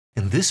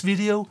this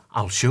video,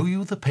 I'll show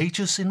you the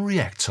pages in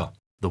Reactor,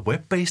 the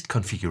web-based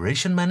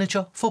configuration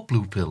manager for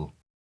Bluepill.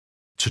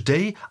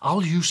 Today,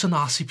 I'll use an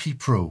RCP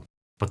Pro,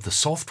 but the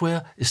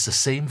software is the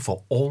same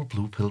for all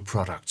Bluepill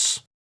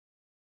products.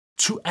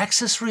 To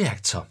access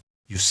Reactor,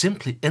 you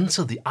simply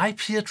enter the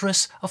IP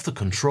address of the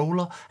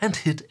controller and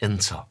hit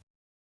Enter.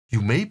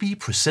 You may be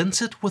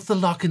presented with the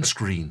login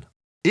screen.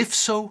 If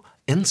so,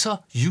 enter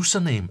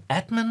username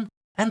admin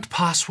and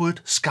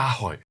password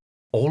SKAARHOJ,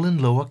 all in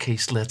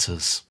lowercase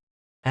letters,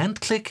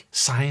 and click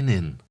Sign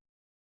In.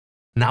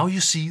 Now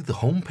you see the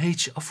home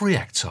page of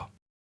Reactor.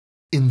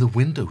 In the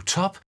window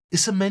top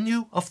is a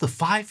menu of the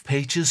 5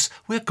 pages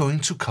we're going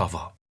to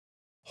cover: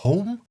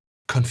 Home,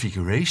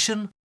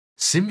 Configuration,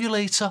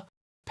 Simulator,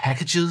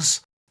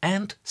 Packages,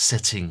 and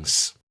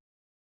Settings.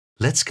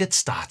 Let's get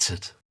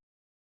started.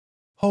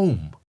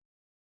 Home.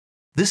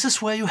 This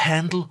is where you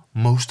handle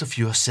most of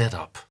your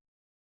setup.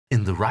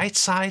 In the right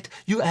side,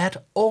 you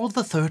add all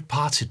the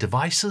third-party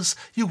devices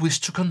you wish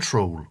to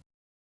control.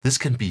 This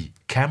can be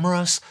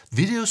cameras,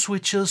 video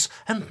switches,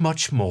 and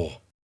much more.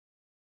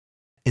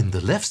 In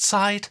the left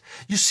side,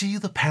 you see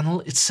the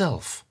panel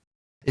itself.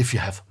 If you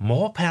have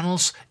more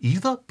panels,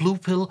 either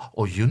Bluepill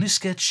or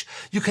Unisketch,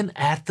 you can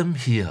add them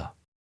here.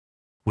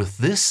 With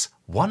this,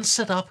 one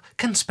setup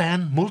can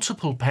span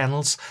multiple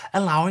panels,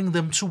 allowing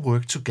them to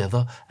work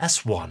together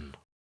as one.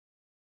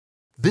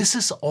 This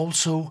is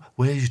also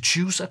where you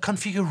choose a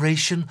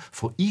configuration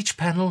for each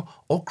panel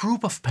or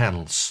group of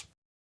panels.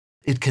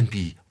 It can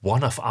be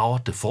one of our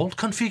default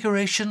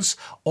configurations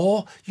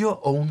or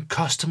your own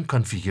custom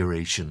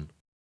configuration.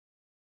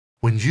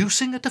 When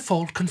using a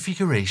default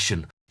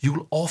configuration, you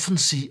will often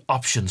see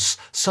options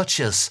such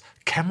as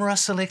camera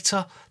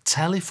selector,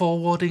 tally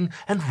forwarding,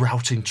 and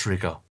routing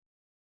trigger.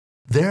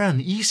 They're an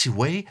easy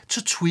way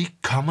to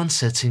tweak common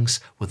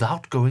settings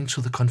without going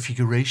to the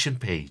configuration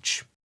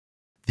page.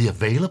 The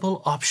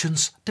available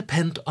options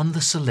depend on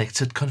the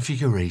selected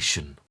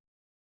configuration.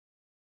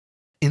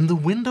 In the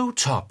window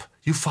top,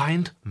 you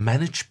find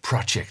Manage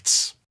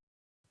Projects.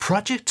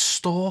 Projects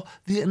store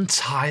the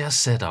entire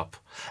setup,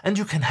 and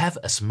you can have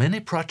as many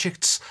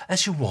projects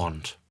as you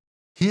want.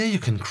 Here you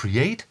can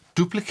create,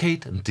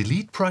 duplicate, and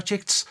delete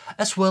projects,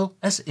 as well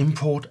as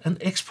import and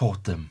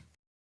export them.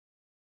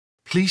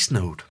 Please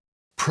note,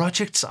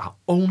 projects are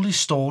only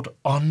stored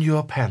on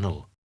your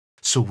panel,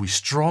 so we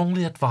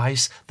strongly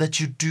advise that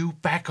you do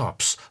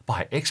backups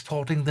by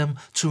exporting them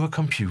to a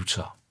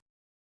computer.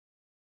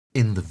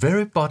 In the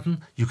very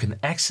bottom, you can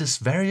access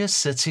various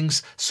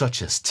settings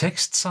such as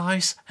text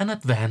size and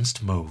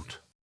advanced mode.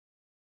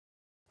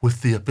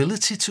 With the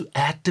ability to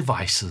add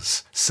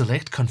devices,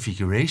 select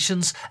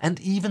configurations, and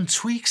even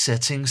tweak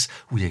settings,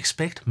 we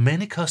expect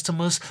many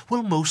customers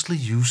will mostly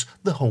use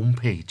the home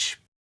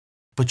page.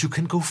 But you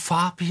can go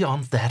far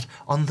beyond that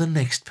on the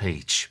next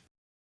page: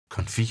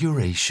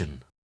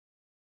 Configuration.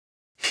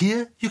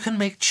 Here you can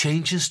make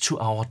changes to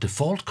our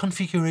default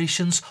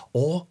configurations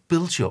or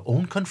build your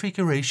own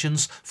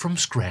configurations from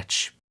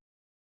scratch.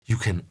 You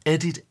can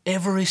edit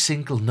every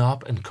single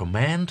knob and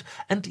command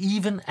and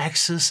even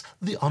access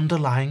the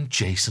underlying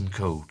JSON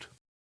code.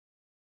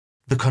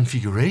 The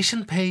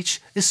configuration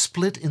page is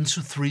split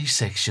into 3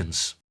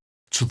 sections.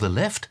 To the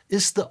left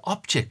is the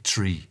object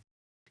tree.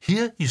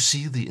 Here you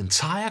see the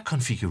entire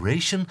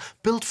configuration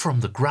built from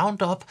the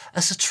ground up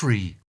as a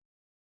tree.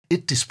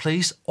 It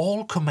displays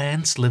all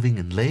commands living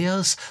in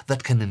layers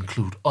that can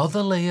include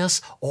other layers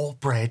or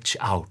branch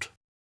out.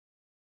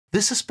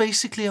 This is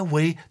basically a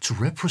way to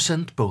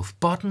represent both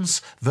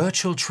buttons,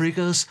 virtual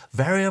triggers,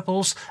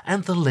 variables,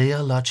 and the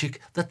layer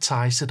logic that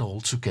ties it all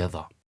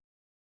together.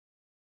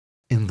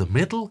 In the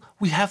middle,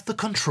 we have the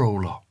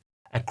controller,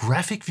 a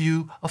graphic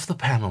view of the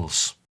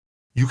panels.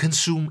 You can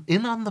zoom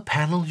in on the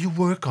panel you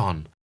work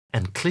on,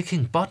 and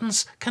clicking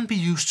buttons can be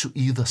used to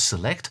either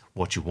select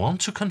what you want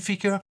to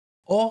configure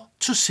or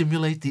to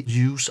simulate the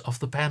use of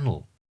the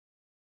panel.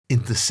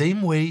 In the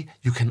same way,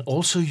 you can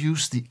also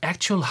use the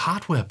actual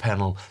hardware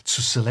panel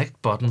to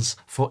select buttons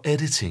for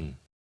editing.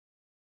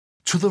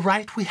 To the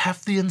right we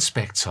have the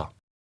inspector.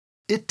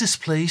 It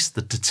displays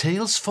the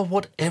details for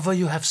whatever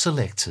you have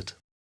selected.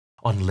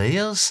 On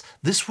layers,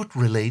 this would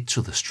relate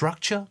to the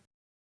structure,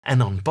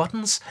 and on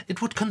buttons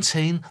it would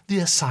contain the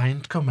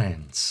assigned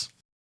commands.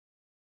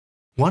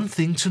 One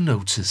thing to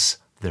notice,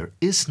 there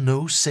is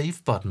no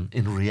save button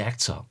in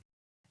Reactor.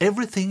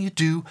 Everything you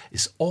do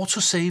is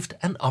auto-saved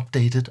and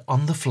updated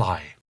on the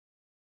fly.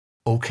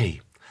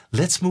 Okay,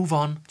 let's move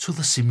on to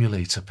the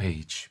simulator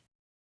page.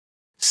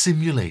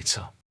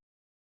 Simulator.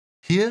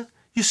 Here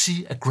you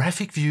see a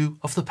graphic view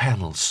of the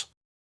panels.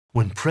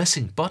 When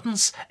pressing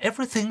buttons,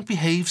 everything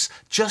behaves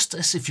just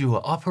as if you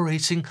are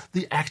operating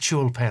the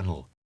actual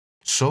panel.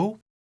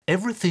 So,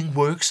 everything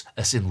works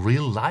as in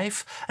real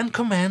life and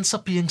commands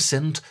are being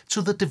sent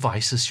to the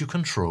devices you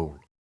control.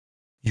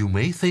 You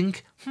may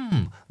think,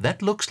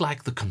 that looks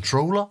like the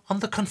controller on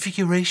the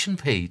configuration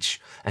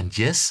page. And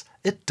yes,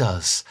 it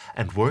does,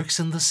 and works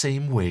in the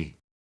same way.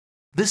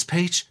 This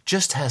page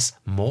just has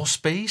more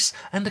space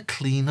and a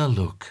cleaner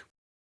look.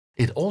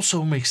 It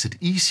also makes it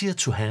easier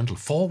to handle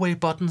four-way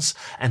buttons,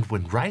 and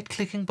when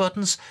right-clicking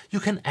buttons, you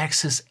can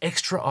access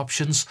extra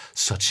options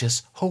such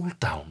as hold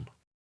down.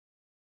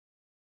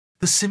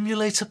 The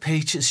simulator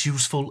page is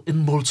useful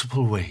in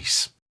multiple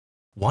ways.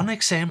 One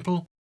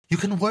example, you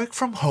can work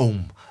from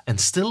home and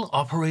still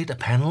operate a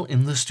panel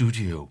in the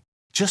studio,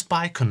 just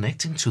by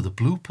connecting to the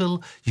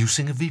Bluepill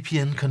using a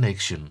VPN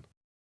connection.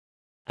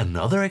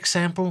 Another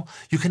example,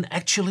 you can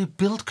actually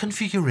build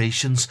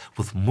configurations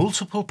with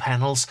multiple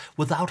panels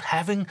without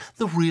having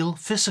the real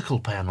physical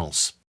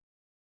panels.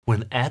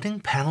 When adding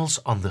panels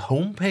on the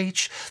home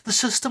page, the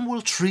system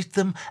will treat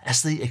them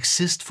as they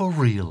exist for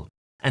real,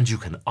 and you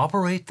can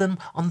operate them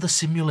on the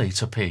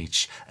simulator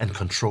page and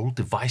control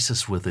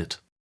devices with it.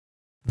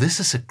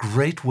 This is a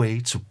great way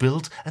to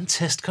build and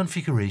test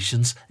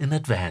configurations in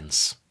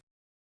advance.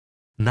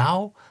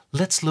 Now,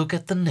 let's look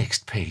at the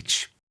next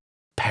page,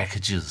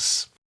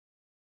 Packages.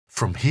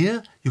 From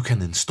here, you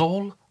can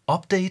install,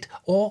 update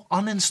or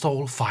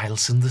uninstall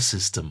files in the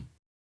system.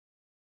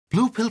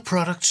 Bluepill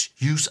products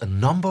use a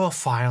number of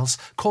files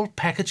called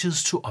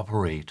packages to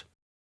operate.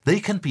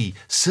 They can be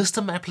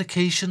system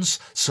applications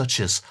such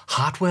as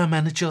Hardware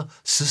Manager,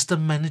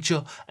 System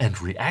Manager and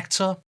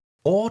Reactor,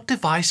 or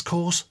device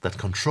cores that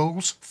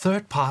controls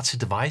third-party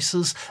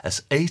devices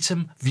as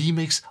ATEM,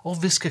 vMix or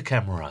Whisker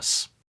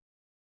cameras.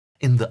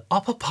 In the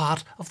upper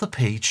part of the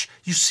page,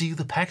 you see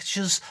the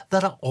packages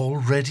that are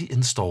already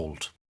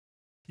installed.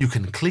 You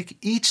can click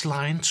each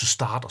line to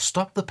start or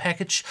stop the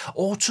package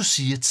or to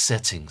see its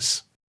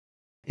settings.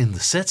 In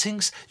the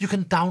settings, you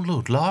can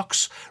download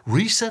logs,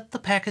 reset the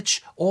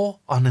package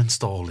or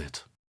uninstall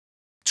it.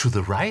 To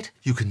the right,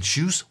 you can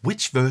choose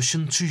which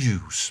version to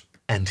use.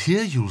 And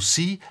here you'll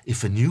see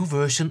if a new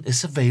version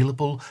is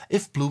available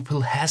if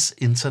Bluepill has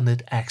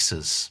internet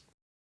access.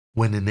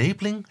 When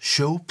enabling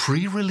Show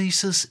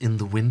Pre-releases in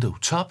the window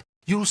top,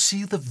 you'll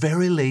see the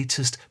very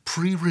latest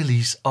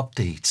pre-release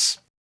updates.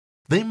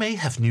 They may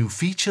have new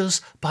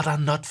features but are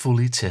not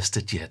fully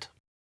tested yet.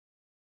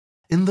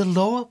 In the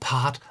lower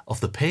part of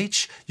the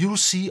page, you'll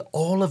see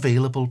all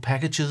available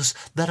packages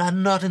that are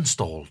not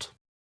installed.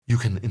 You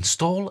can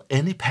install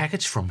any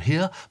package from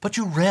here, but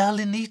you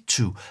rarely need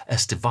to,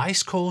 as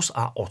device cores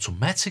are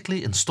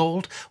automatically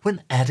installed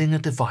when adding a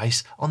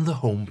device on the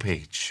home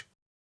page.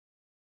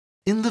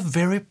 In the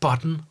very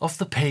bottom of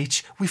the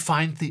page, we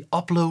find the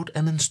Upload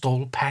and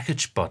Install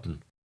Package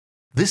button.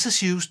 This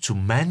is used to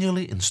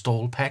manually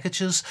install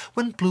packages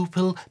when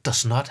Bluepill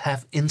does not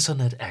have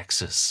internet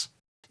access.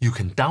 You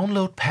can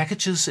download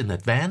packages in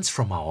advance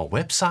from our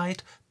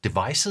website,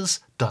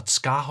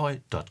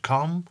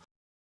 devices.skaarhoj.com,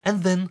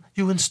 and then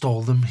you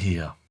install them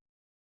here.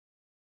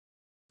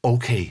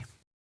 Okay,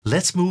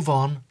 let's move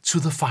on to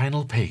the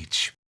final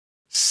page,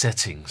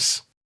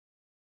 Settings.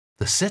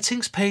 The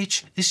Settings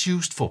page is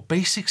used for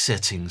basic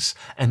settings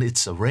and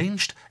it's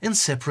arranged in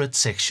separate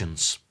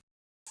sections.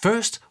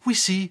 First, we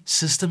see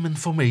System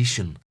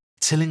Information,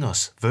 telling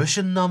us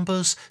version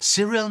numbers,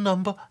 serial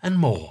number and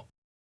more.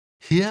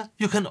 Here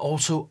you can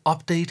also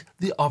update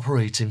the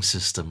operating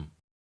system.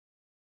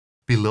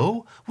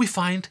 Below, we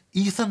find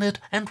Ethernet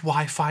and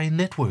Wi-Fi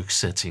network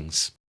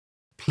settings.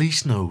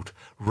 Please note,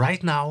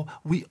 right now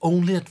we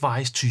only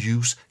advise to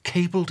use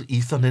cabled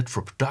Ethernet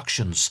for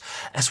productions,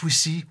 as we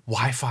see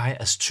Wi-Fi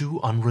as too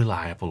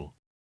unreliable.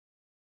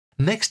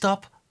 Next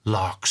up,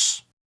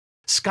 logs.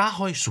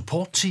 SKAARHOJ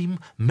support team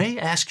may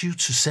ask you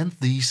to send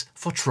these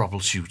for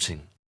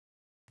troubleshooting.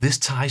 This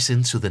ties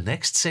into the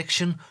next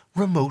section,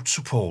 remote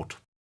support.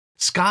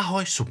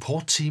 SKAARHOJ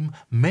support team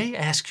may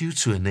ask you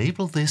to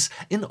enable this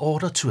in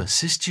order to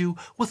assist you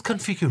with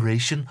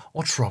configuration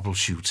or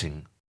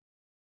troubleshooting.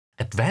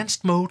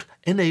 Advanced mode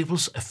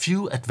enables a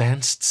few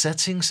advanced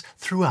settings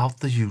throughout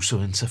the user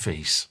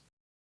interface.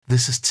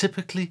 This is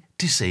typically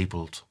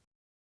disabled.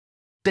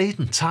 Date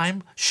and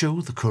time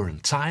show the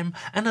current time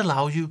and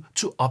allow you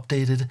to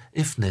update it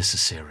if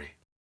necessary.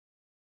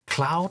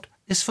 Cloud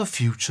is for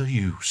future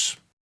use.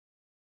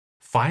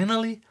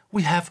 Finally,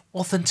 we have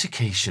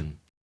authentication.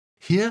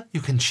 Here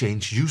you can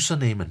change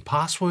username and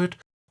password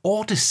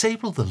or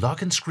disable the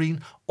login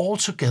screen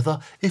altogether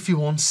if you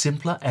want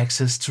simpler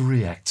access to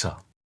Reactor.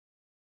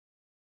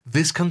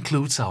 This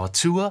concludes our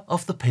tour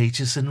of the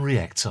pages in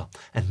Reactor,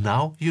 and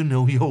now you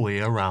know your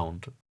way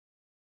around.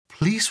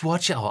 Please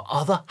watch our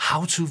other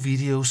how-to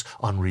videos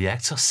on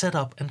Reactor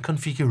setup and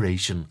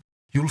configuration.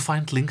 You'll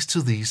find links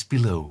to these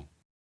below.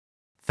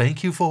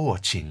 Thank you for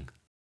watching.